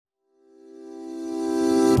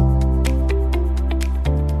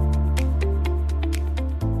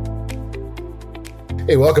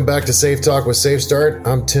Hey, welcome back to Safe Talk with Safe Start.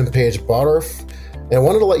 I'm Tim Page Bodorf, and I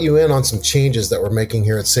wanted to let you in on some changes that we're making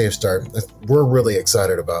here at Safe Start that we're really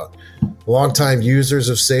excited about. Longtime users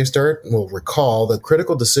of Safe Start will recall that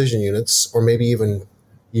critical decision units, or maybe even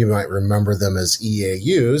you might remember them as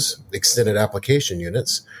EAUs, extended application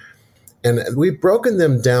units, and we've broken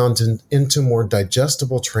them down into more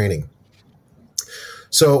digestible training.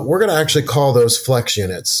 So we're going to actually call those flex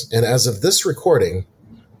units, and as of this recording,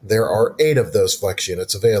 there are 8 of those flex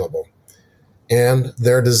units available, and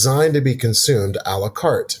they're designed to be consumed a la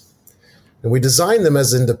carte. And we design them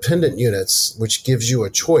as independent units, which gives you a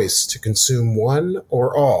choice to consume one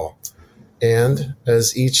or all. And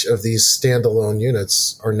as each of these standalone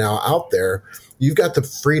units are now out there, you've got the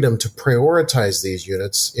freedom to prioritize these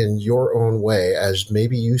units in your own way as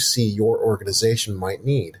maybe you see your organization might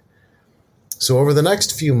need. So over the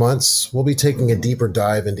next few months, we'll be taking a deeper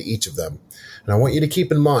dive into each of them. And I want you to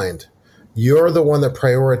keep in mind, you're the one that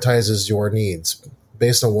prioritizes your needs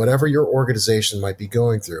based on whatever your organization might be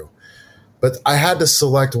going through. But I had to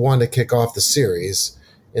select one to kick off the series.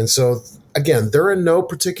 And so, again, they're in no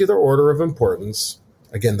particular order of importance.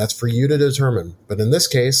 Again, that's for you to determine. But in this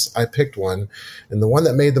case, I picked one. And the one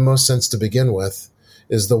that made the most sense to begin with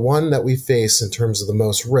is the one that we face in terms of the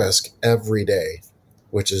most risk every day,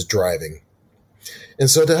 which is driving. And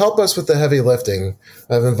so to help us with the heavy lifting,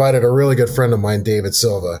 I've invited a really good friend of mine, David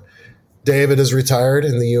Silva. David is retired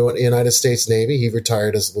in the United States Navy. He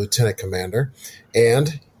retired as a lieutenant commander,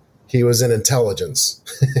 and he was in intelligence.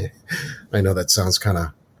 I know that sounds kind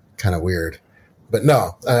of weird, but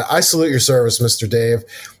no, I salute your service, Mr. Dave.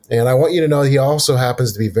 And I want you to know he also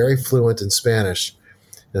happens to be very fluent in Spanish.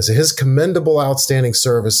 And so his commendable, outstanding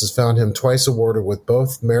service has found him twice awarded with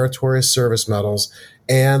both Meritorious Service Medals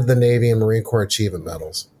and the Navy and Marine Corps Achievement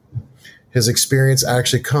Medals. His experience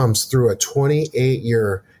actually comes through a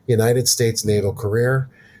 28-year United States naval career.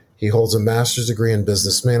 He holds a master's degree in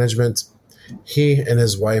business management. He and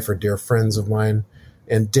his wife are dear friends of mine.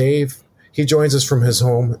 And Dave, he joins us from his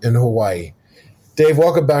home in Hawaii. Dave,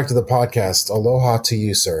 welcome back to the podcast. Aloha to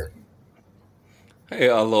you, sir. Hey,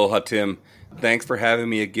 aloha, Tim. Thanks for having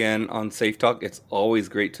me again on Safe Talk. It's always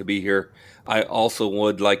great to be here. I also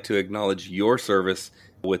would like to acknowledge your service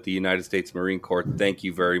with the United States Marine Corps. Thank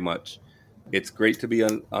you very much. It's great to be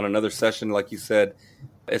on another session, like you said,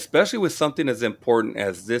 especially with something as important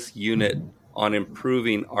as this unit on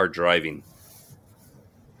improving our driving.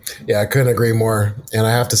 Yeah, I couldn't agree more. And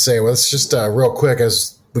I have to say, well, it's just real quick,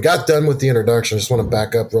 as we got done with the introduction, I just want to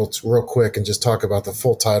back up real quick and just talk about the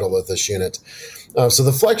full title of this unit. So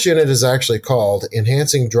the flex unit is actually called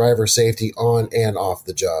Enhancing Driver Safety on and Off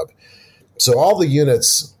the Job. So all the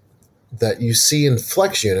units that you see in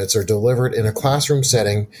flex units are delivered in a classroom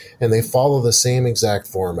setting, and they follow the same exact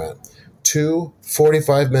format. 2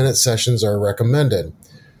 45-minute sessions are recommended.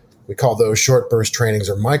 We call those short burst trainings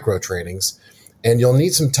or micro trainings, and you'll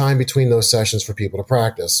need some time between those sessions for people to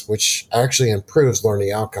practice, which actually improves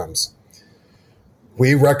learning outcomes.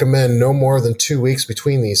 We recommend no more than 2 weeks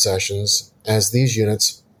between these sessions, as these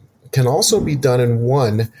units can also be done in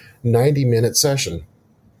one 90-minute session.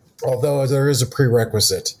 Although there is a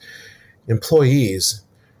prerequisite. Employees,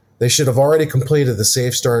 they should have already completed the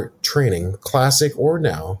Safe Start training, classic or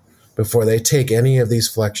now, before they take any of these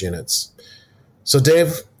flex units. So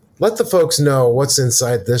Dave, let the folks know what's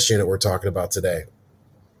inside this unit we're talking about today.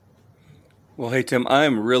 Well, hey, Tim, I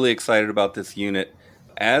am really excited about this unit.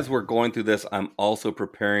 As we're going through this, I'm also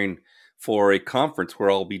preparing for a conference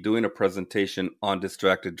where I'll be doing a presentation on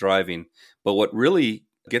distracted driving. But what really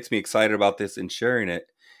gets me excited about this and sharing it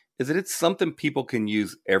is that it's something people can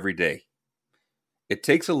use every day. It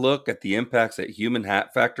takes a look at the impacts that human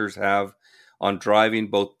factors have on driving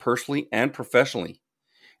both personally and professionally.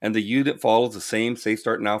 And the unit follows the same Safe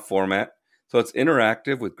Start Now format, so it's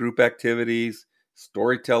interactive with group activities,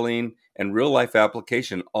 storytelling, and real-life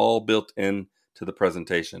application all built into the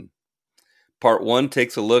presentation. Part 1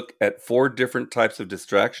 takes a look at 4 different types of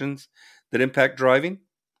distractions that impact driving,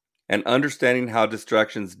 and understanding how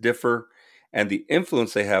distractions differ and the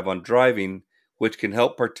influence they have on driving, which can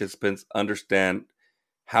help participants understand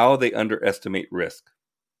how they underestimate risk.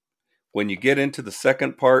 When you get into the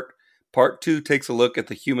second part, Part 2 takes a look at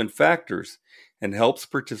the human factors and helps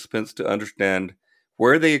participants to understand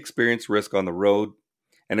where they experience risk on the road,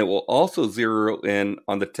 and it will also zero in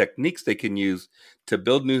on the techniques they can use to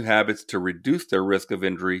build new habits to reduce their risk of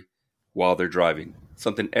injury while they're driving,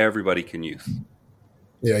 something everybody can use.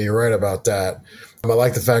 Yeah, you're right about that. I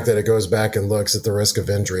like the fact that it goes back and looks at the risk of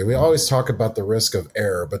injury. We always talk about the risk of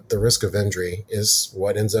error, but the risk of injury is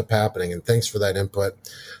what ends up happening. And thanks for that input.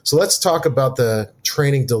 So let's talk about the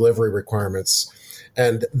training delivery requirements.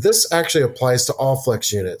 And this actually applies to all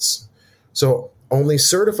flex units. So only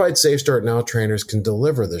certified Safe Start Now trainers can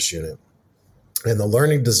deliver this unit. And the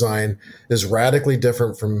learning design is radically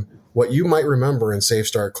different from what you might remember in Safe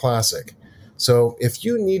Start Classic. So if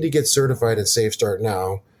you need to get certified in Safe Start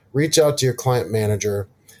Now, reach out to your client manager.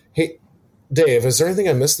 Hey, Dave, is there anything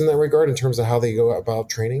I missed in that regard in terms of how they go about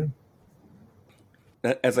training?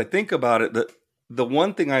 As I think about it, the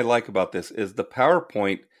one thing I like about this is the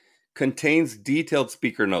PowerPoint contains detailed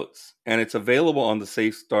speaker notes, and it's available on the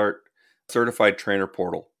Safe Start Certified Trainer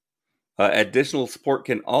portal. Additional support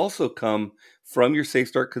can also come from your Safe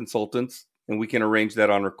Start consultants, and we can arrange that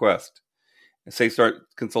on request. Safe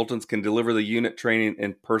Start consultants can deliver the unit training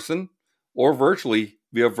in person or virtually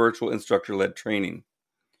via virtual instructor-led training.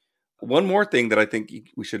 One more thing that I think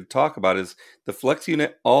we should talk about is the Flex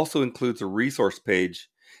unit also includes a resource page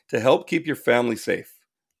to help keep your family safe.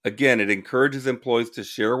 Again, it encourages employees to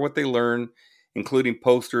share what they learn, including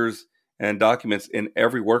posters and documents in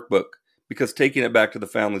every workbook, because taking it back to the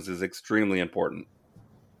families is extremely important.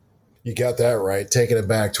 You got that right. Taking it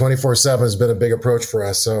back 24/7 has been a big approach for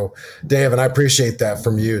us. So, Dave, and I appreciate that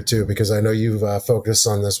from you too, because I know you've focused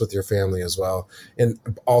on this with your family as well. And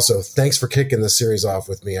also, thanks for kicking this series off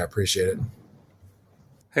with me. I appreciate it.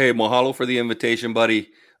 Hey, mahalo for the invitation, buddy.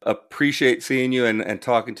 Appreciate seeing you and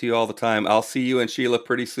talking to you all the time. I'll see you and Sheila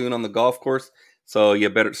pretty soon on the golf course, so you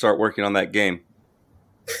better start working on that game.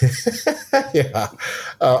 Yeah,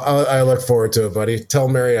 I look forward to it, buddy. Tell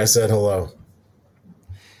Mary I said hello.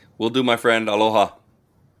 Will do, my friend. Aloha.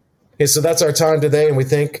 Okay, so that's our time today, and we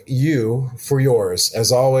thank you for yours.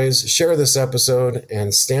 As always, share this episode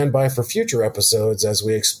and stand by for future episodes as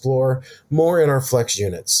we explore more in our flex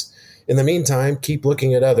units. In the meantime, keep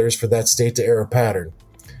looking at others for that state to error pattern,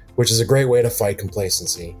 which is a great way to fight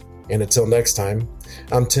complacency. And until next time,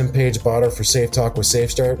 I'm Tim Page Botter for Safe Talk with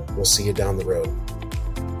Safe Start. We'll see you down the road.